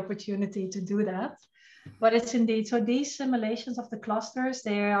give me the opportunity to do that. But it's indeed, so these simulations of the clusters,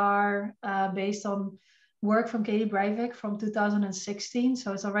 they are based on work from Katie Breivik from 2016.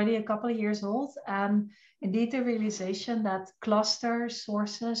 So it's already a couple of years old. And indeed, the realization that cluster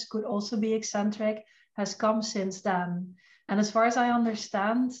sources could also be eccentric has come since then. And as far as I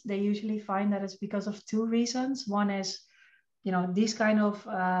understand, they usually find that it's because of 2 reasons. One is you know, these kind of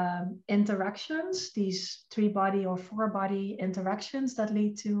interactions, these 3-body or 4-body interactions that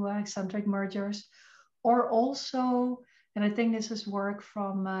lead to eccentric mergers, or also, and I think this is work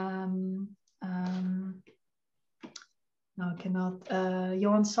from no, I cannot,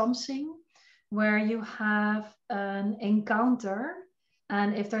 Johan Samsing, where you have an encounter,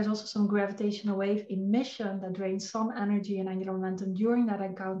 and if there's also some gravitational wave emission that drains some energy and angular momentum during that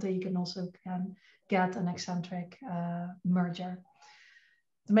encounter, you can also get an eccentric merger.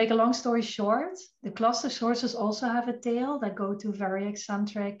 To make a long story short, the cluster sources also have a tail that go to very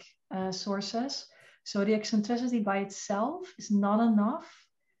eccentric sources. So the eccentricity by itself is not enough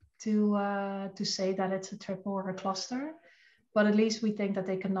to say that it's a triple or a cluster, but at least we think that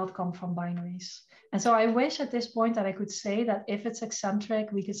they cannot come from binaries. And so I wish at this point that I could say that if it's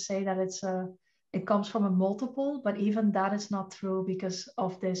eccentric, we could say that it comes from a multiple, but even that is not true because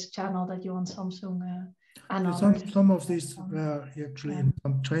of this channel that Johan Samsung some of these were actually in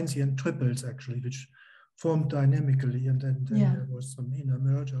some transient triples actually, which formed dynamically, and then there was some inner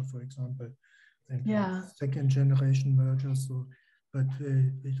merger, for example, and second generation merger. So, but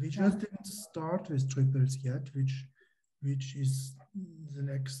we just didn't start with triples yet, which is the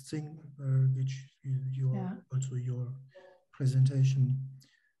next thing, which also your presentation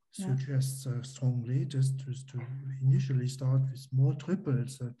suggests strongly, just to initially start with more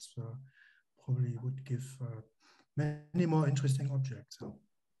triples. That's probably would give many more interesting objects.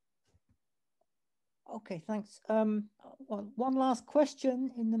 Okay, thanks. One last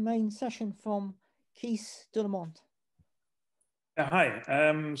question in the main session from Keith Delamont. Hi.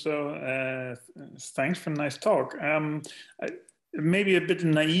 Thanks for a nice talk. Maybe a bit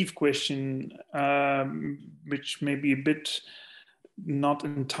naive question, which may be a bit not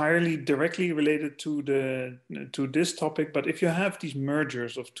entirely directly related to this topic, but if you have these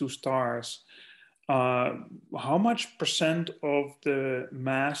mergers of 2 stars, how much percent of the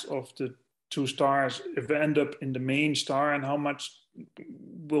mass of the 2 stars end up in the main star, and how much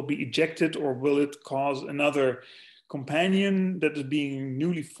will be ejected, or will it cause another companion that is being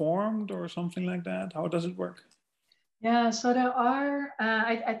newly formed or something like that? How does it work? Yeah, so there are,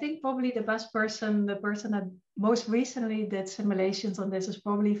 I think probably the person that most recently did simulations on this is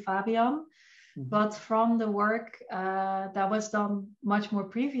probably Fabian. But from the work that was done much more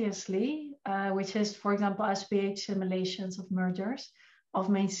previously, which is, for example, SPH simulations of mergers of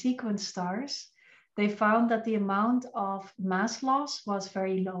main sequence stars, they found that the amount of mass loss was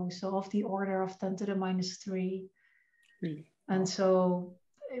very low, so of the order of 10 to the minus 3. Really? And so,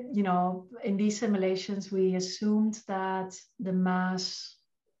 you know, in these simulations, we assumed that the mass,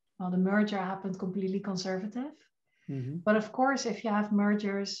 well, the merger happened completely conservative. But of course, if you have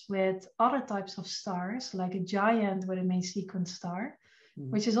mergers with other types of stars, like a giant with a main sequence star,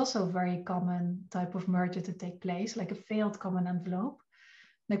 which is also a very common type of merger to take place, like a failed common envelope,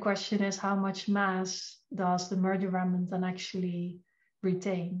 the question is how much mass does the merger remnant then actually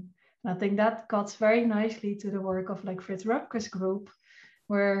retain? And I think that cuts very nicely to the work of like Fritz Röpke's group,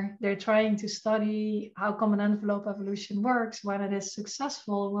 where they're trying to study how common envelope evolution works when it is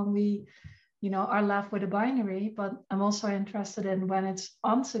successful, when we, you know, are left with a binary. But I'm also interested in when it's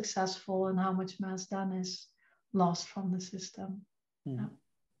unsuccessful and how much mass then is lost from the system. Yeah.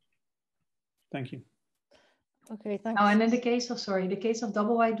 Thank you. Okay, thanks. Oh, and in the case of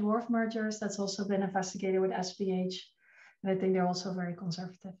double white dwarf mergers, that's also been investigated with SPH, and I think they're also very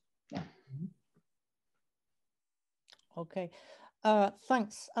conservative. Yeah. Okay,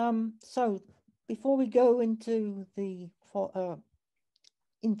 thanks. So before we go into the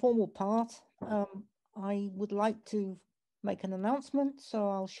informal part, I would like to make an announcement, so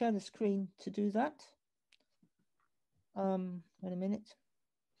I'll share the screen to do that. Wait a minute.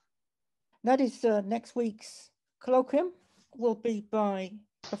 That is next week's colloquium will be by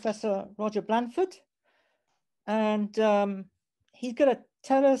Professor Roger Blanford, and he's going to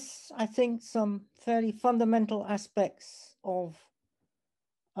tell us, I think, some fairly fundamental aspects of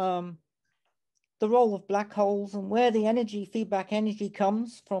the role of black holes and where the energy, feedback energy,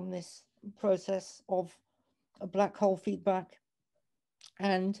 comes from this process of a black hole feedback.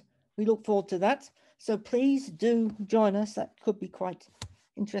 And we look forward to that. So please do join us. That could be quite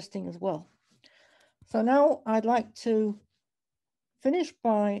interesting as well. So now I'd like to finish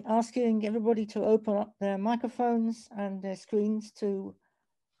by asking everybody to open up their microphones and their screens to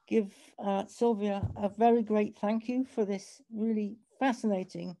give Silvia a very great thank you for this really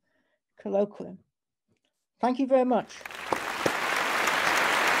fascinating colloquium. Thank you very much.